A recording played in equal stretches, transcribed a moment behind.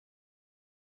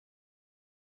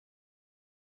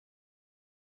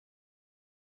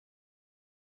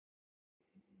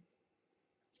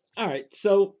All right,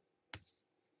 so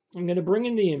I'm going to bring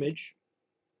in the image.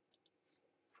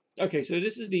 Okay, so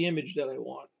this is the image that I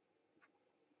want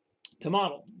to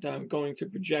model that I'm going to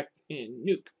project in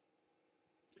Nuke.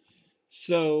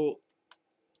 So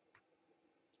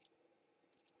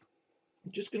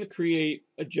I'm just going to create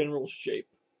a general shape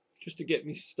just to get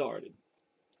me started.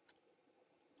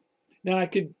 Now I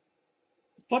could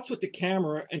futz with the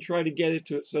camera and try to get it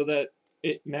to it so that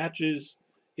it matches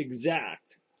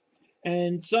exact.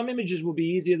 And some images will be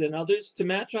easier than others to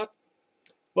match up,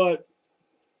 but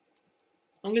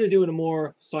I'm going to do it a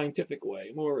more scientific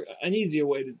way, an easier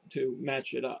way to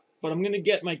match it up. But I'm going to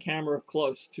get my camera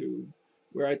close to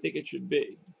where I think it should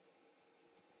be.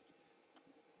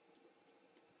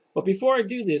 But before I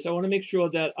do this, I want to make sure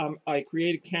that I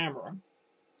create a camera.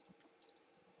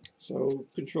 So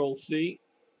Control C.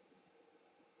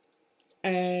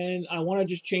 And I want to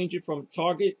just change it from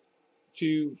target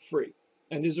to free.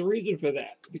 And there's a reason for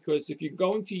that, because if you're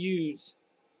going to use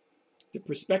the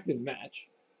perspective match,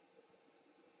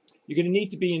 you're going to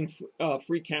need to be in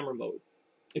free camera mode.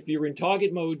 If you're in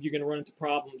target mode, you're going to run into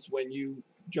problems when you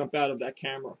jump out of that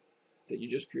camera that you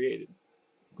just created.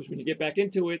 Because when you get back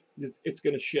into it, it's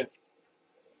going to shift.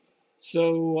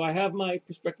 So I have my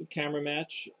perspective camera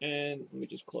match, and let me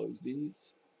just close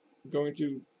these. I'm going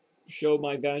to show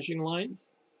my vanishing lines.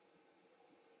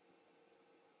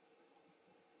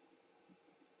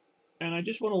 And I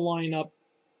just want to line up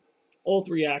all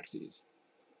three axes.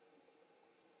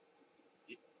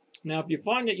 Now, if you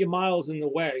find that your model's in the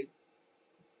way,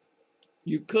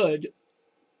 you could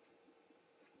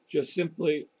just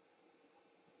simply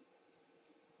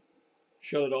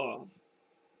shut it off.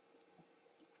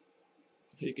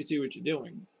 So you can see what you're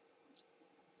doing.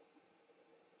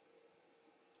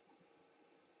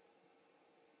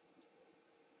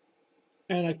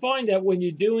 And I find that when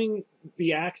you're doing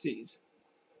the axes,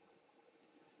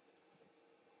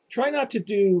 try not to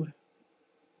do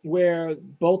where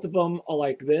both of them are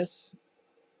like this.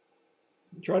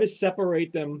 Try to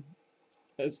separate them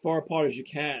as far apart as you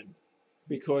can,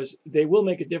 because they will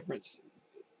make a difference.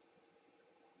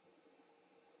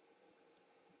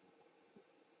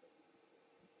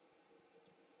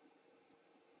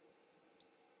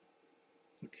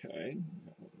 Okay.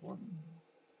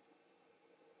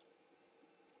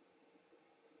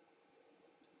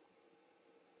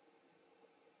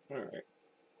 All right.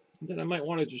 Then I might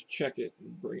want to just check it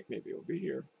and bring it maybe over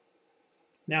here.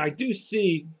 Now I do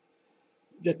see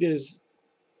that there's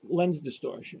lens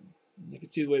distortion. I can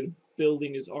see the way the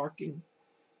building is arcing.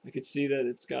 I can see that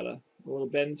it's got a little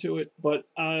bend to it. But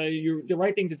the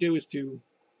right thing to do is to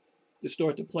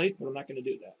distort the plate, but I'm not going to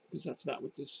do that because that's not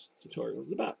what this tutorial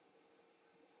is about.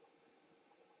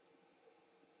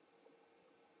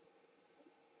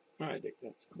 All right, I think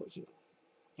that's close enough.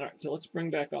 All right, so let's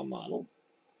bring back our model.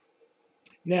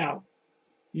 Now,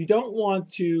 you don't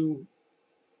want to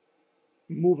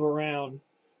move around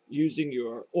using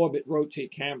your orbit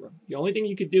rotate camera. The only thing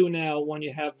you could do now when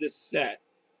you have this set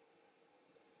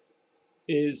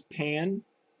is pan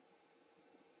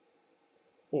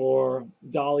or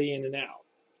dolly in and out.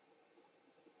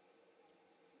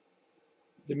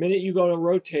 The minute you go to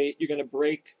rotate, you're going to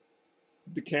break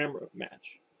the camera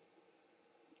match.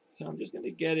 So I'm just going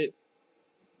to get it.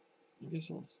 I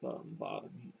guess I'll start on the bottom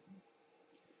here.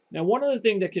 Now, one other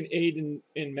thing that can aid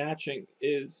in matching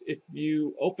is if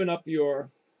you open up your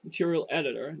material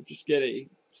editor and just get a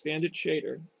standard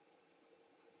shader,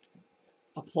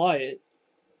 apply it,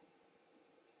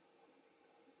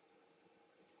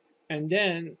 and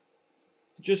then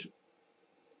just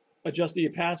adjust the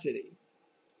opacity.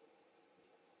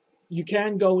 You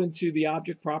can go into the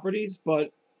object properties,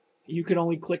 but you can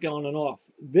only click on and off.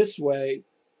 This way,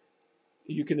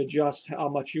 you can adjust how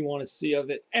much you want to see of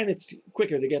it, and it's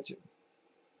quicker to get to.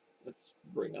 Let's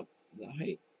bring up the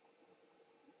height.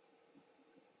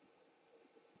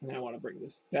 Now I want to bring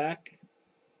this back.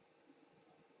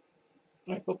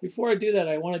 All right, but before I do that,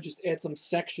 I want to just add some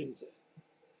sections in.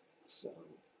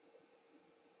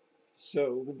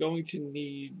 So we're going to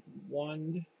need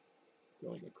one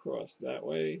going across that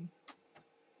way.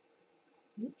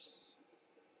 Oops.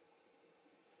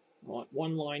 I want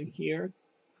one line here.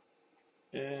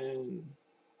 And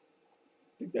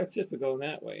I think that's it for going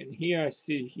that way. And here I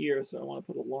see here, so I want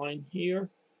to put a line here,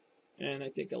 and I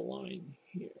think a line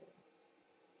here.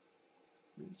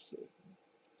 Let's see.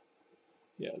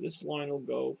 Yeah, this line will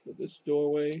go for this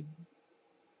doorway.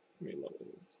 Let me lower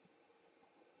this.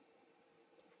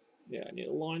 Yeah, I need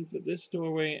a line for this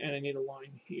doorway, and I need a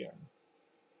line here.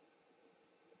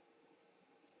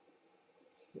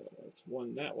 So that's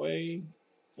one that way,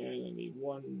 and I need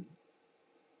one.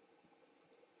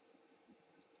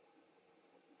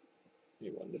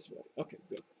 Maybe one this way. Okay,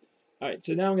 good. All right,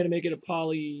 so now I'm going to make it a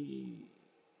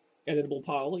editable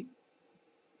poly.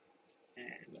 And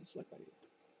I'm going to select my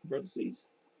vertices.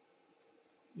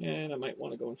 And I might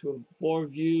want to go into a floor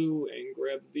view and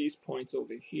grab these points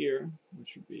over here,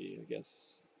 which would be, I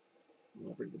guess,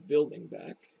 I'll bring the building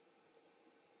back.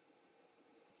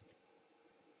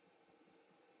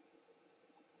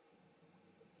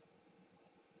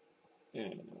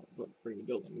 And I'll bring the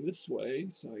building this way,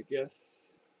 so I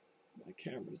guess my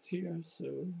camera's here, so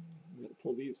I'm going to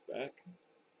pull these back.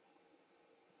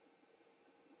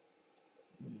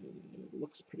 And it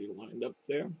looks pretty lined up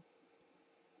there.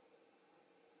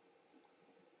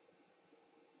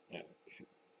 Okay.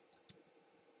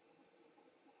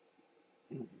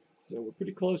 So we're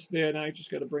pretty close there. Now I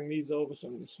just got to bring these over, so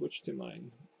I'm going to switch to my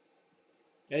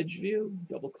edge view,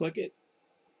 double click it,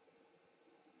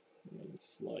 and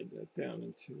slide that down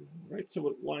into, right, so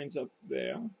it lines up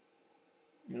there.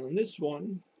 And on this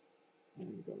one,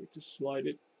 I'm going to slide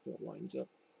it so it lines up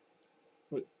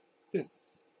with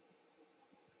this.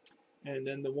 And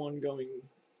then the one going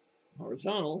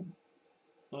horizontal,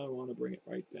 I want to bring it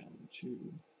right down to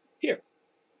here.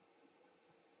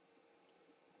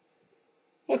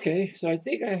 Okay, so I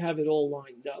think I have it all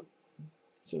lined up.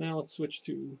 So now let's switch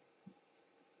to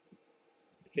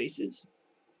faces.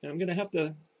 And I'm going to have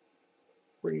to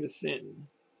bring this in.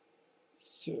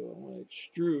 So I want to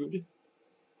extrude.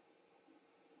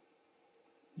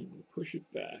 I'm going to push it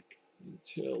back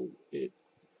until the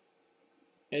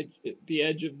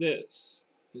edge of this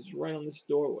is right on this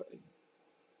doorway.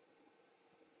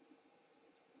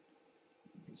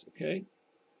 Okay.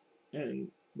 And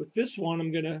with this one,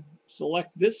 I'm going to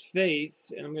select this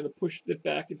face, and I'm going to push it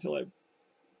back until I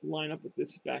line up with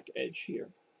this back edge here.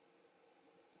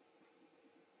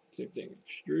 Same thing,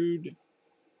 extrude.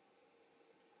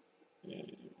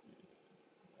 And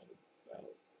about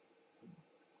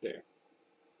there.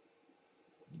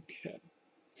 Okay.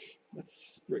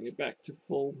 Let's bring it back to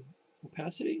full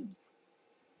opacity.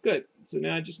 Good. So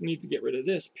now I just need to get rid of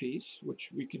this piece,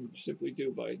 which we can simply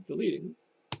do by deleting.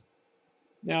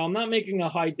 Now, I'm not making a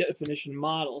high definition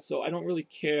model, so I don't really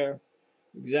care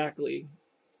exactly.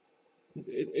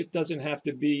 It doesn't have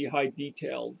to be high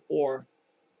detailed or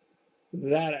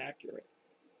that accurate.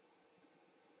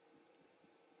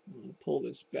 I'm going to pull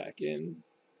this back in,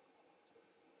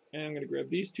 and I'm going to grab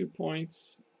these 2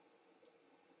 points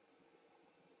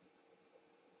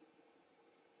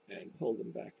and pull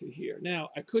them back to here. Now,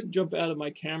 I could jump out of my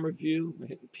camera view by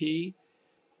hitting P.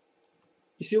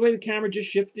 You see the way the camera just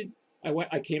shifted?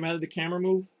 I came out of the camera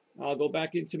move. I'll go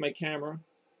back into my camera.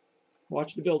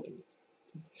 Watch the building.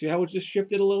 See how it just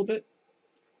shifted a little bit?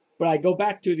 But I go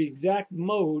back to the exact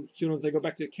mode as soon as I go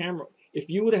back to the camera. If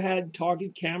you would have had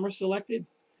target camera selected,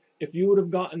 if you would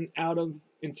have gotten out of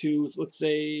into, let's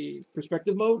say,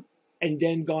 perspective mode, and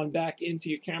then gone back into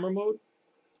your camera mode,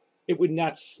 it would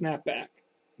not snap back.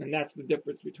 And that's the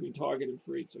difference between target and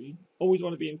free. So you always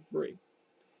want to be in free.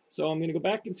 So I'm going to go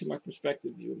back into my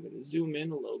perspective view. I'm going to zoom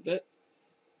in a little bit.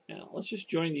 Now, let's just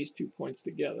join these 2 points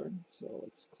together. So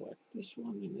let's collect this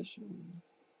one and this one.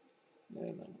 And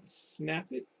I'm going to snap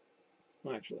it.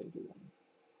 Well, actually, I'll do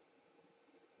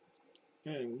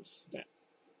one. And snap.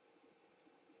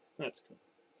 That's good.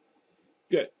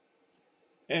 Good.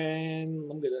 And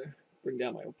I'm going to bring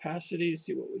down my opacity to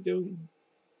see what we're doing.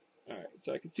 All right,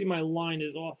 so I can see my line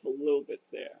is off a little bit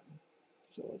there.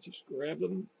 So let's just grab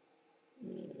them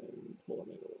and pull them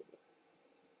in a little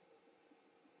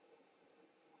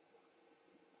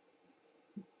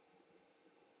bit.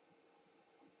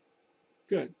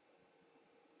 Good.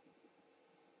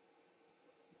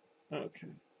 Okay.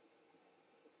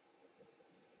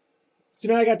 So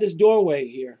now I got this doorway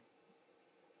here.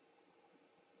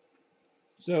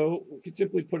 So we can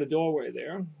simply put a doorway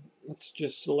there. Let's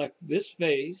just select this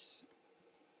face,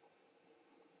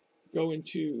 go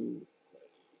into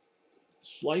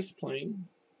slice plane.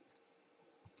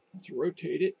 Let's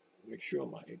rotate it, make sure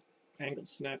my angle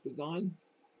snap is on.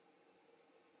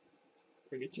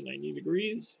 Bring it to 90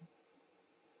 degrees.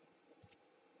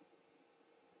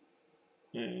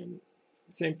 And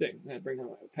same thing, I bring down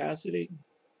my opacity.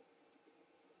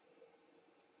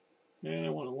 And I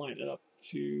want to line it up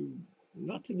to,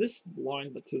 not to this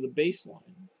line, but to the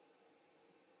baseline.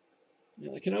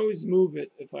 Now, I can always move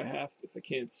it if I have to, if I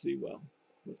can't see well.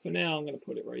 But for now, I'm going to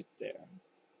put it right there.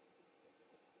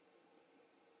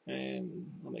 And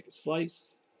I'll make a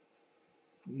slice,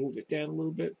 move it down a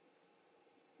little bit,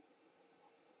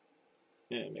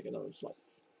 and make another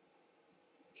slice.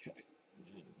 Okay,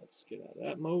 and let's get out of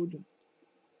that mode.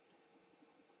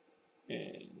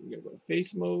 And I'm going to go to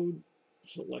face mode,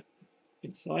 select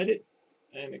inside it,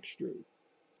 and extrude.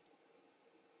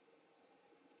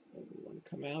 And we want to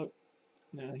come out.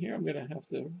 Now here I'm going to have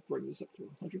to bring this up to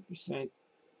 100%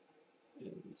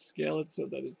 and scale it so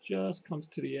that it just comes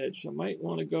to the edge. So I might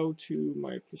want to go to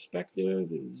my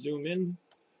perspective and zoom in.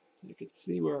 I can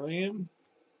see where I am.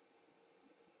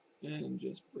 And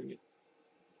just bring it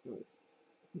so it's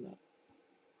not.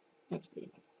 That's good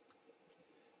enough.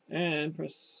 And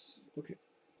press OK.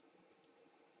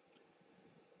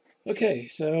 Okay,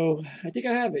 so I think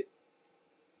I have it.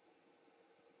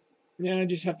 Now I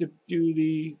just have to do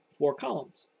the 4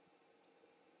 columns.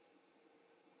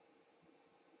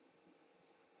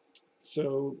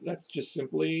 So that's just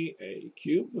simply a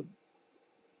cube.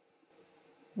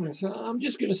 Right, so I'm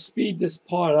just going to speed this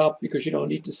part up because you don't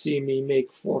need to see me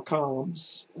make 4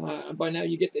 columns. By now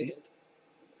you get the hint.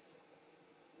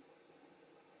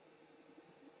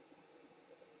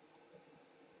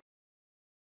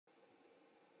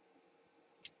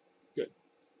 Good.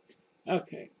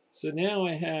 Okay, so now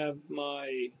I have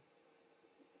my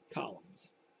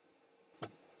columns.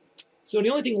 So the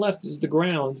only thing left is the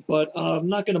ground, but I'm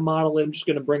not going to model it. I'm just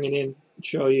going to bring it in and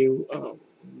show you.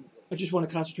 I just want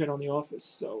to concentrate on the office.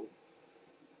 So,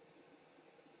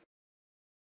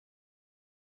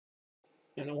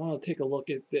 and I want to take a look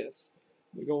at this.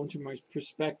 We go into my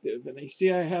perspective, and you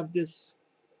see I have this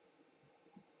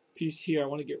piece here I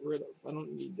want to get rid of. I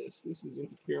don't need this. This is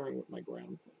interfering with my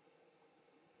ground plane.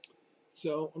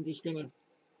 So I'm just going to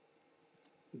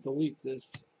delete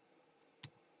this.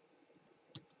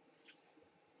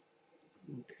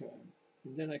 Okay.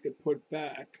 And then I could put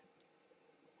back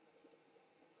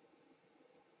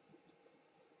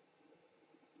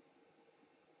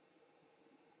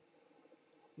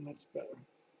and that's better.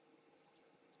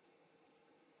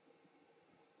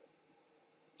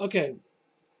 Okay.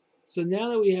 So now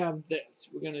that we have this,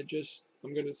 I'm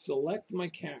going to select my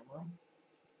camera.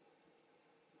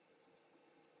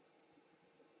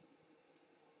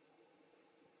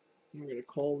 I'm going to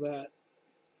call that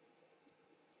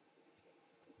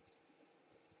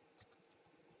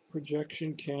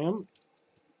projection cam.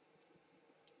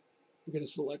 We're going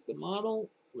to select the model.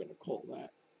 We're going to call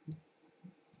that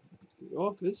the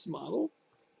office model.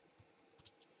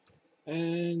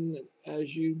 And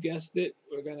as you guessed it,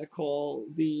 we're going to call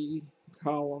the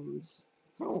columns.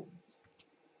 And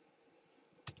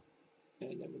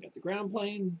then we got the ground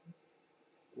plane.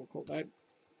 We'll call that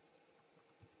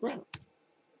ground.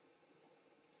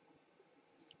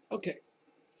 Okay,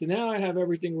 so now I have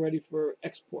everything ready for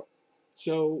export.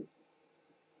 So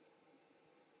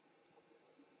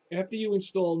after you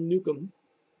install Nuke Em,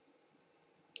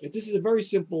 this is a very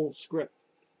simple script.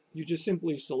 You just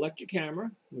simply select your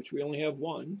camera, which we only have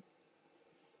 1.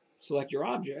 Select your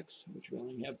objects, which we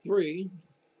only have 3.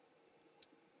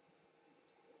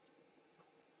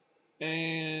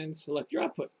 And select your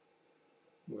output,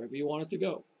 wherever you want it to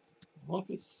go.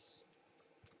 Office.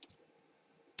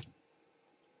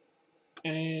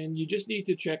 And you just need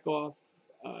to check off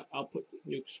output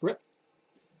Nuke script.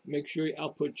 Make sure your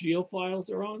output geo files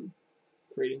are on.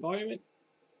 Create environment.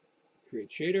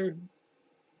 Create shader.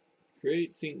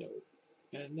 Create scene node.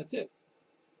 And that's it.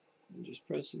 And just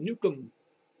press Nuke Em.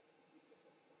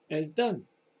 And it's done.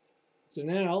 So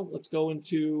now let's go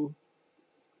into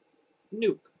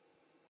Nuke.